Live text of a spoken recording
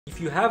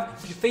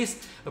If you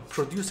face a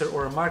producer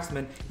or a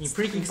marksman in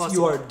free kicks,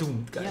 you are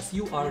doomed, guys.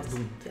 You are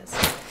doomed. Yes.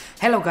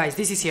 Hello guys,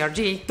 this is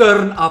CRG.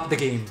 Turn up the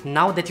game.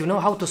 Now that you know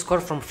how to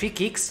score from free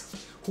kicks,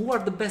 who are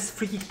the best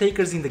free kick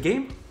takers in the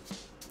game?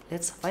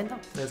 let's find out.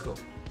 Let's go.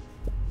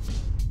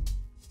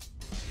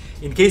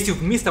 In case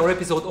you've missed our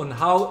episode on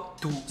how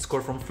to score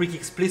from free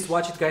kicks, please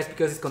watch it, guys,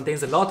 because it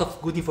contains a lot of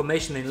good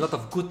information and a lot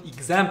of good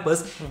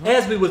examples,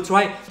 as we will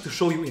try to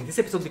show you in this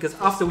episode, because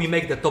after we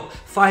make the top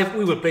 5,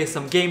 we will play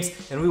some games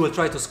and we will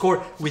try to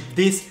score with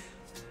these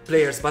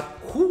players. But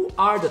who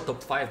are the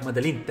top 5,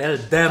 Madeline? Tell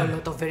them. A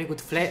lot of very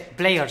good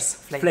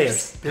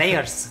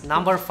players.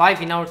 Number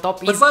 5 in our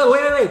top is... But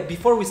wait,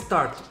 before we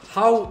start,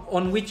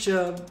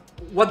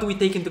 what do we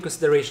take into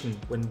consideration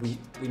when we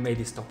made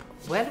this top?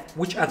 Well,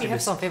 which we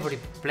have some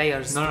favorite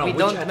players. No, we which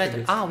don't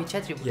attributes? Which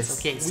attributes? Yes.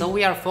 Okay, so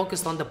we are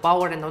focused on the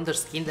power and on the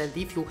skill, and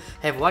if you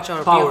have watched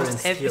our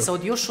previous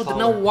episode, you should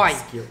know why.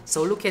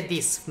 So look at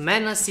this.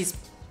 Menace is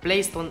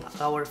placed on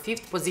our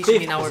 5th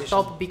position in our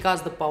top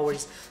because the power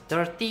is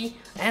 30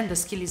 and the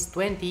skill is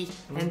 20.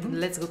 And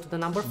let's go to the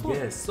number 4.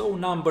 Yes, so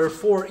number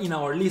 4 in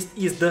our list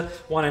is the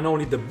one and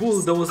only the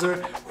Bulldozer,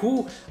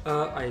 who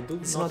I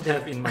do not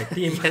have in my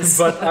team,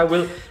 but I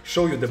will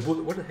show you the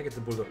what the heck is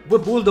the Bulldozer? The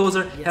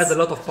Bulldozer has a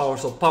lot of power,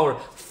 so power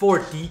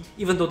 40.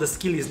 Even though the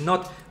skill is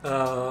not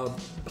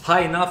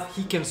high enough,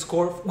 he can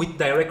score with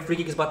direct free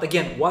kicks. But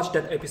again, watch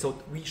that episode.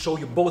 We show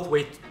you both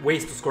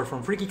ways to score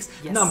from free kicks.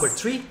 Yes. Number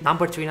 3.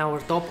 Number 3 in our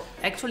top.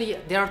 Actually,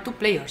 there are 2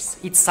 players.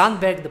 It's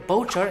Sandberg the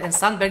Poacher and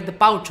Sandberg the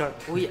Poucher.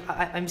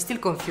 I'm still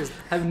confused.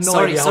 I have no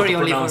idea how to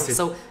pronounce it.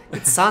 So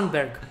it's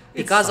Sandberg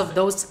because of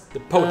those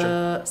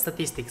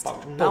statistics.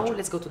 Now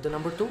let's go to the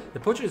number 2. The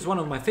Poacher is one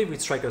of my favorite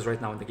strikers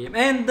right now in the game.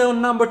 And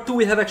on number 2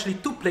 we have actually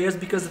 2 players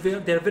because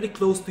they're very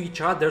close to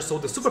each other. So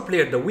the super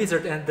player, the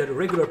Wizard, and the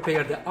regular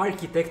player, the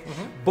Architect,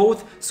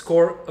 both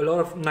score a lot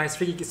of nice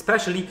free kicks,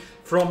 especially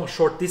from a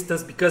short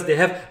distance, because they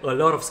have a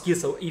lot of skill.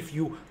 So if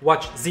you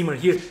watch Zimmer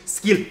here,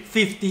 skill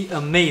 50,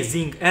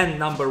 amazing. And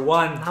number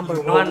 1,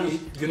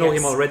 you know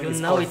him already.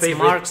 You know it's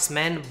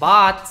marksman,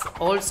 but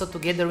also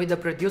together with the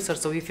producer.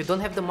 So if you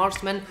don't have the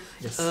marksman,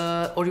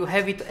 or you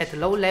have it at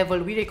low level,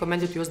 we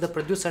recommend you to use the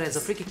producer as a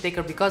free kick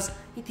taker because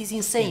it is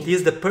insane. It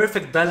is the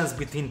perfect balance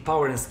between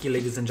power and skill,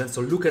 ladies and gents.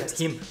 So look at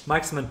him,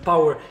 marksman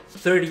power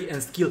 30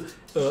 and skill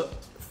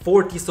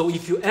 40. So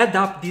if you add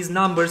up these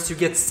numbers, you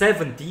get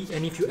 70,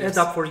 and if you add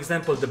up, for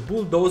example, the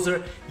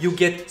Bulldozer, you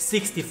get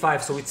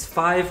 65. So it's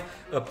 5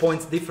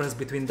 points difference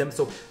between them.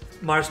 So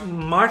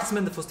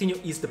Marksman the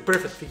Faustino is the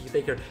perfect free kick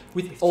taker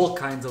with all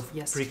kinds of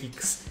free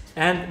kicks.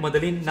 And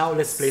Madeline, now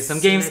let's play some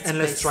games and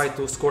let's try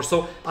to score.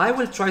 So I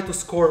will try to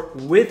score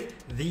with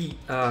the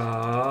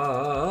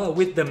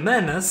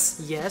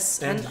Menace.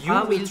 Yes, and you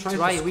will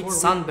try with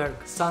Sandberg.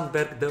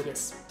 Sandberg the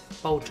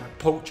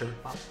Poacher.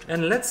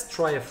 And let's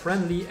try a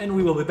friendly, and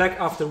we will be back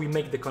after we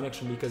make the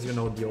connection, because you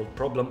know the old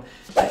problem.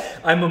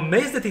 I'm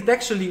amazed that it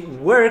actually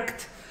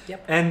worked.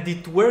 And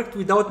it worked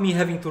without me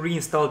having to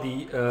reinstall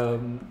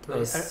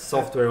the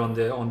software on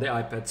the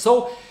iPad.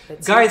 So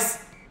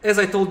guys, as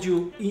we told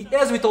you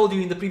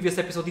in the previous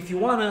episode, if you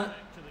wanna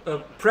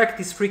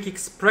practice free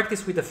kicks,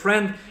 practice with a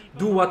friend,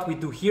 do what we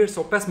do here.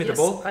 So pass me the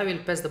ball. I will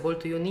pass the ball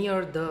to you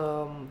near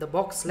the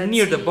box.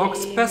 The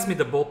box, pass me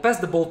the ball, pass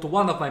the ball to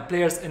one of my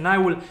players, and I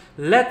will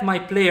let my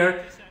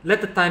player let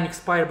the time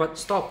expire. But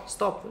stop,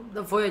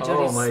 the Voyager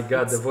Oh my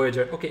god, the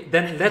Voyager. Okay,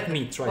 then let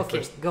me try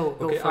first. Go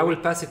okay, I will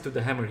pass it to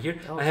the hammer here.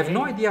 I have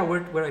no idea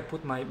where I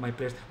put my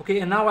players. Okay,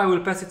 and now I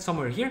will pass it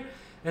somewhere here.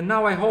 And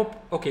now I hope,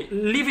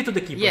 leave it to the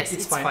keeper. Yes,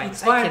 it's fine.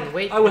 It's fine. I can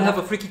wait. I will have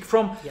a free kick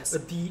from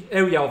the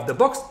area of the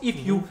box if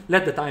you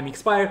let the time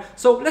expire.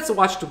 So let's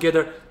watch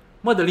together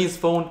Madeline's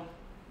phone.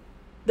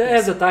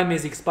 As the time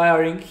is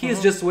expiring,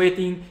 he's just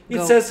waiting.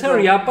 It says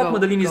hurry up, but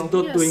Madeline is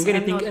not doing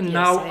anything. And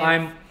now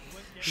I'm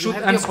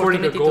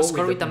scoring a goal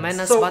with the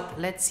Menace. So but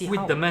let's see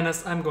with the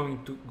Menace, I'm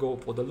going to go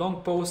for the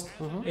long post.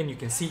 And you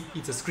can see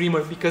it's a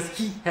screamer because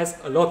he has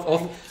a lot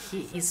of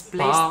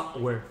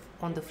power.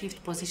 On the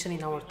 5th position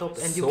in our top,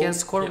 and you can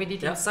score with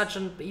it in such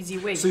an easy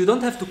way. So you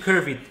don't have to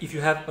curve it if you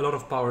have a lot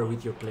of power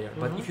with your player,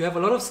 but if you have a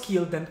lot of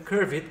skill, then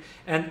curve it,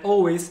 and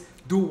always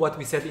do what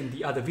we said in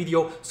the other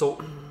video.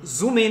 So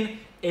zoom in,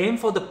 aim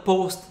for the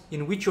post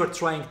in which you are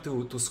trying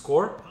to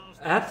score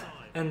at,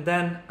 and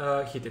then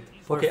hit it.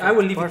 Perfect. I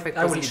will leave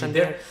it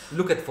there.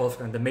 Look at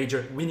Wolfgang, the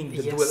Major, winning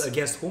the duel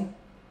against whom?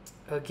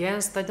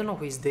 Against, I don't know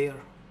who is there.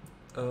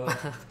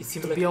 It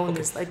seems to be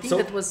honest, I think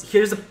that was...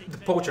 Here's the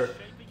Poacher.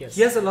 Yes.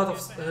 He has a lot of.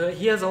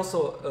 He has also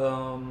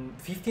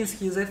 15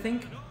 skills, I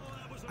think.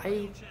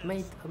 I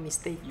made a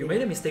mistake. You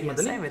made a mistake,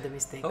 Madeline? Yes, I made a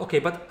mistake. Okay,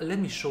 but let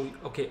me show you.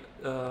 Okay,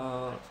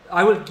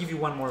 I will give you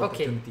one more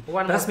opportunity.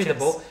 Pass me the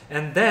ball,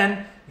 and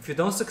then if you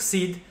don't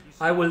succeed,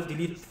 I will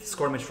delete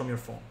score match from your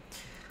phone.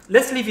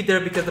 Let's leave it there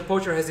because the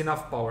Poacher has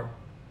enough power.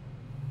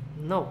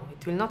 No,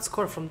 it will not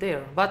score from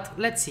there. But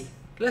let's see.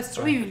 Let's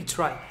try. We will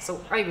try. So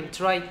I will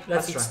try.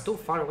 But it's too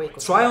far away.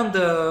 Try on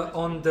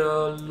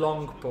the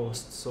long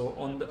post. So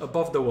on the,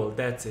 above the wall.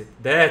 That's it.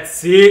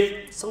 That's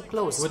it. So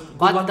close.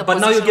 But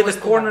now you get a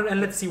corner, and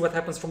let's see what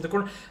happens from the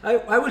corner.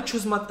 I will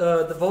choose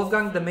the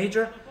Wolfgang, the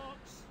major.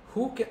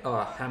 Who can?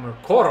 Hammer.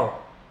 Corro.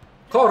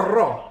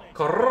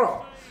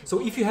 So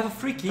if you have a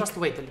free kick, just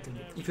wait a little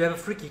bit. If you have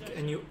a free kick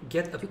and you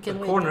get a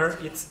corner,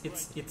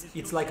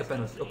 it's like a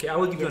penalty. Okay, I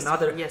will give you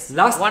another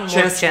last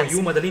chance for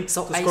you, Madeline, to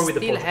score with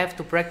the ball. I still have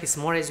to practice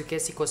more, as you can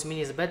see. Cosmin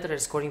is better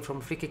at scoring from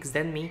free kicks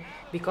than me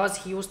because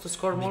he used to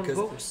score more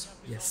goals.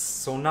 Yes.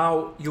 So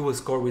now you will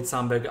score with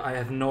Sandberg. I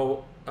have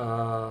no.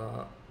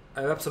 I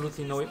have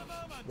absolutely no.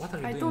 What are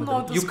you doing? I don't know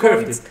how to you score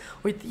curved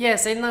it.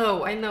 Yes, I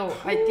know.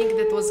 I think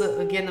that was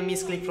again a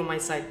misclick from my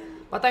side,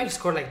 but I will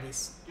score like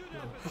this.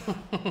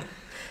 No.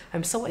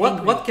 I'm so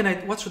angry.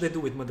 What should I do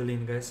with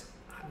Madeline, guys?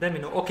 Let me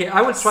know. Okay,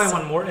 I will try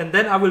one more, and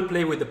then I will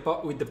play with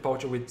the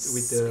poucher with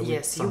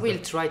yes, you will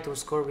try to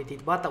score with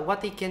it. But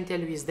what I can tell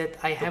you is that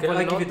I have a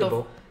lot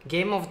of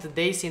game of the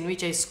days in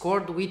which I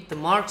scored with the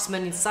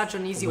marksman in such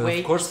an easy way.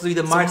 Of course, with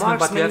the marksman,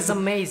 but is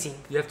amazing.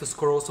 You have to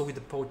score also with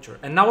the poacher.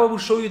 And now I will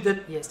show you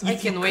that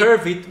if you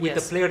curve it with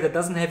a player that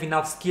doesn't have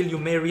enough skill, you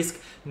may risk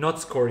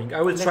not scoring.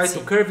 I will try to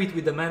curve it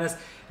with the Menace,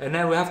 and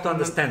now we have to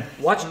understand.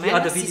 Watch the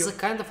other video. Menace is a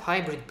kind of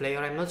hybrid player.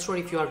 I'm not sure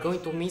if you are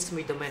going to miss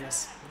with the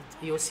Menace.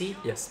 You see?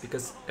 Yes,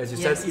 because as you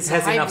said, it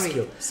has enough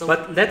skill. So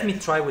but let me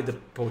try with the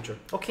poacher.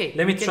 Okay.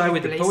 Let me try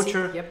with the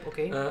poacher. Yep.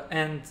 Okay.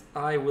 And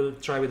I will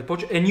try with the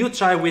poacher, and you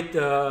try with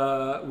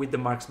the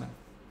marksman.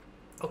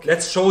 Okay.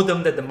 Let's show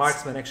them that the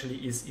marksman actually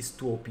is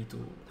too OP to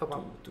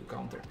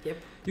counter. Yep.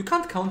 You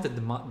can't counter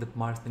the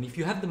marksman. If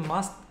you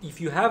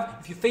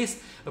face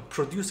a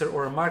producer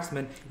or a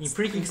marksman in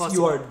free kicks,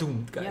 you are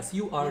doomed, guys. Yep.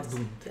 You are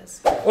doomed.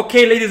 Yes.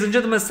 Okay, ladies and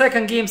gentlemen,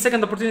 second game,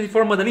 second opportunity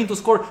for Madeline to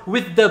score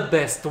with the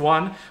best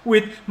one,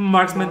 with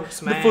marksman.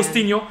 The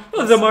Faustino,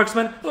 the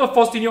marksman,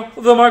 Faustino,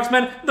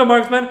 the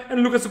marksman,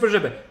 and Lucas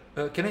Superjebe.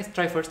 Can I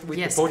try first with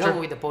the poacher? Yes, go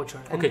with the poacher.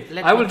 Okay,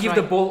 I will give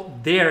the ball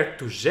there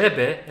to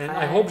Jebe, and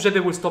I hope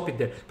Jebe will stop it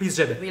there. Please,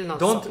 Jebe,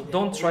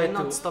 don't try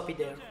to stop it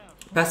there.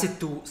 Pass it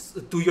to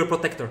your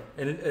protector,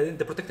 and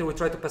the protector will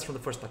try to pass from the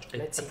first touch.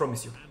 I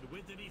promise you.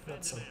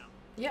 Let's see.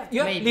 Yeah,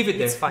 maybe. Leave it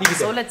there. It's fine.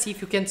 So let's see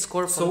if you can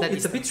score from that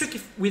it's distance. a bit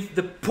tricky with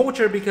the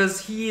poacher because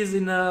he is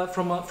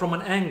from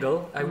an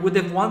angle. I would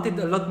have wanted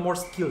a lot more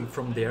skill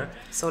from there.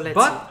 So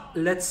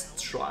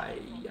let's try.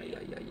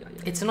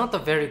 It's not a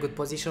very good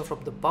position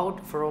from the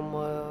poacher,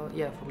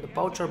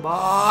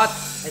 but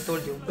I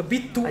told you a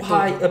bit too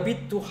high. Yes. A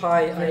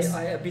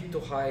bit too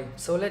high.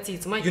 So let's see.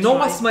 It's my. You know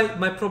what's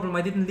my problem?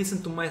 I didn't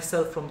listen to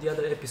myself from the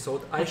other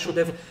episode. I should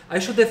have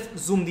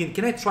zoomed in.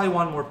 Can I try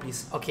one more,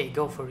 please? Okay,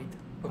 go for it.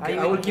 Okay,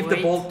 I will give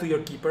the ball to your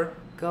keeper.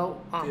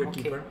 Go to your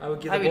keeper. I will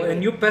give the ball,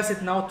 and you pass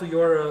it now to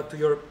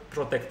your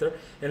protector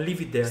and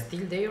leave it there.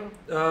 Still there?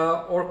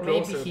 Or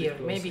closer.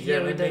 Maybe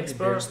here with the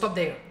explorer. Stop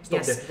there.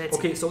 Stop there.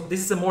 Okay, so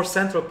this is a more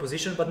central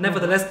position, but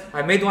nevertheless,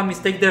 I made one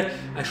mistake there.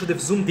 I should have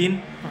zoomed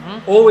in.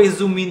 Always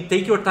zoom in.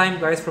 Take your time,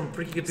 guys, from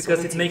free kick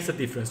because it makes a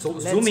difference. So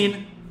zoom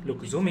in.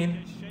 Look, zoom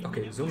in.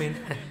 Okay, zoom in.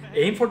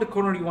 Aim for the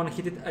corner you want to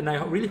hit it, and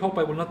I really hope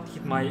I will not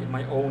hit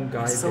my own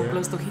guy. So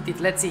close to hit it.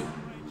 Let's see.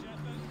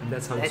 And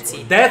that's how you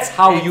score. That's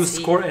how you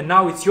score. And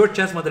now it's your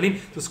chance,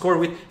 Madeline, to score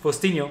with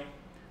Faustino,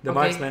 the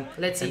marksman.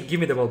 Let's see. And give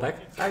me the ball back.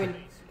 I will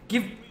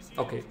give.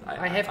 Okay.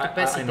 I have to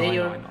pass it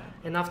there,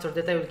 and after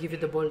that I will give you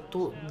the ball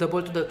to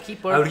the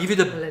keeper. I will give you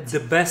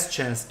the best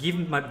chance. Give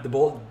the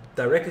ball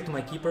directly to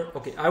my keeper.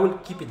 Okay, I will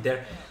keep it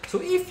there. So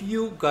if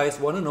you guys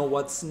want to know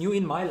what's new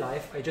in my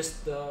life, I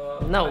just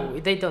no,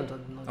 they don't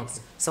know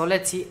this. So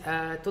let's see.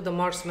 To the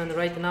marksman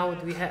right now,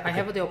 I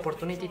have the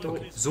opportunity to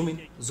zoom in.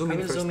 Zoom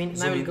in first. Zoom in.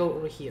 And I will go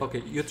over here.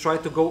 Okay, you try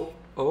to go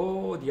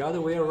the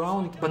other way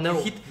around, but no,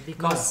 you hit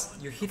because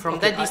you hit from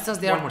that distance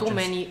there are too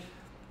many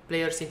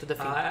players into the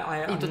field.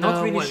 I'm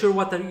not really sure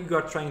what you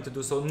are trying to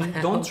do. So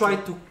don't try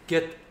to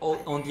get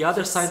on the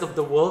other side of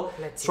the wall.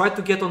 Try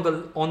to get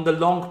on the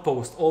long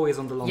post. Always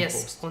on the long post.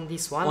 Yes, on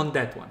this one. On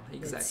that one,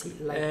 exactly.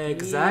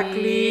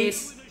 Exactly.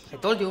 I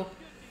told you.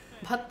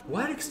 But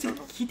why are you still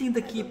hitting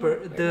the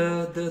keeper?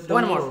 The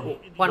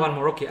one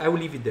more. Okay, I will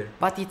leave it there.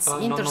 But it's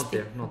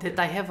interesting not that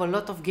there. I have a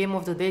lot of game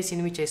of the days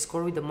in which I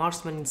score with the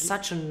marksman in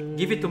such an.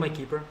 Give it to my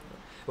keeper.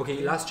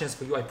 Okay, last chance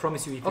for you. I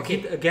promise you. If you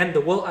hit again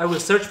the wall, I will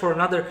search for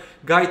another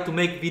guy to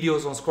make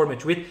videos on score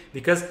match with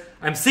because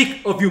I'm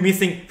sick of you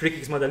missing free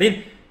kicks,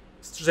 Madeline.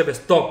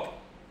 Stop.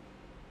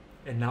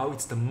 And now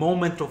it's the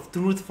moment of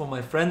truth for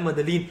my friend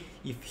Madeline.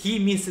 If he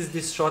misses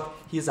this shot,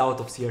 he's out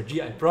of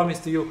CRG. I promise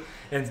to you.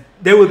 And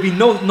there will be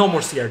no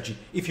more CRG.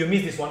 If you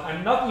miss this one,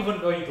 I'm not even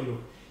going to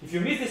look. If you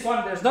miss this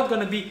one, there's not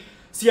going to be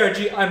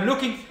CRG. I'm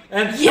looking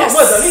and Madeline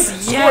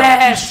scored.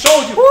 He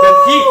showed you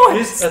that he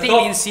is still a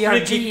top in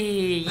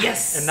CRG.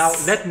 Yes. And now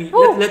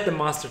let the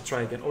master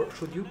try again. Or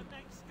should you?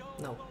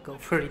 No, go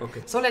for it.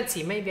 Okay. So let's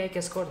see. Maybe I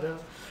can score the.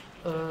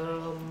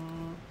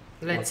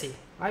 Let's see.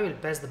 I will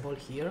pass the ball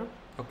here.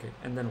 Okay,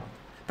 and then what?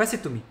 Pass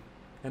it to me,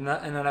 and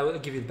then I will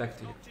give it back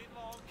to you.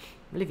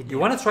 Leave it there. You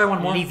want to try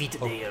one more? Leave it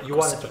there.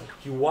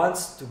 He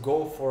wants to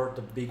go for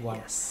the big one.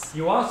 Yes.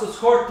 He wants to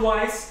score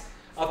twice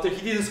after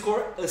he didn't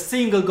score a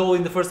single goal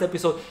in the first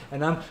episode,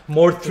 and I'm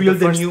more thrilled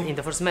than you. In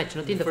the first match,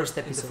 not in the first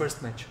episode. In the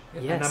first match.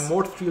 Yes. And I'm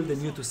more thrilled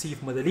than you to see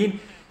if Madeline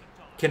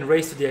can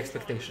raise to the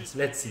expectations.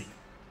 Let's see.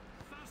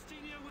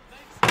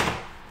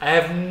 I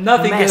have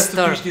nothing else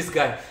to teach this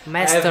guy.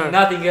 Master. I have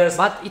nothing else.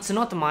 But it's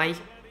not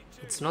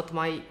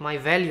my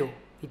value.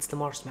 It's the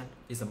marksman.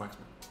 He's the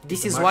marksman.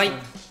 This is why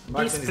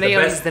this player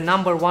is the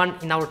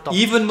 #1 in our top.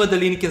 Even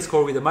Madeline can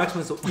score with the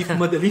marksman, so if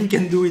Madeline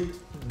can do it,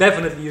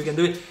 definitely you can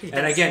do it. Yes.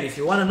 And again, if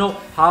you want to know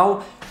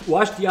how,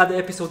 watch the other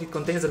episode. It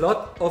contains a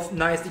lot of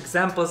nice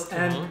examples,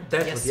 and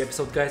that was the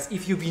episode, guys.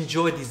 If you've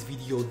enjoyed this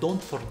video,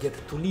 don't forget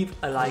to leave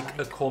a like,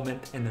 a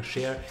comment, and a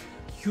share.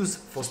 Use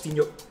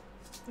Faustino.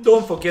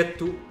 Don't forget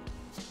to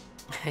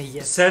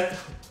set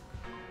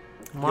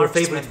your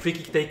favorite free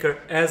kick taker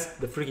as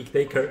the free kick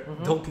taker.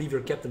 Don't leave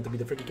your captain to be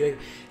the free kick taker.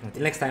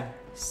 Until next time,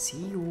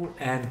 see you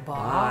and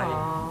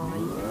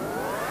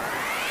bye.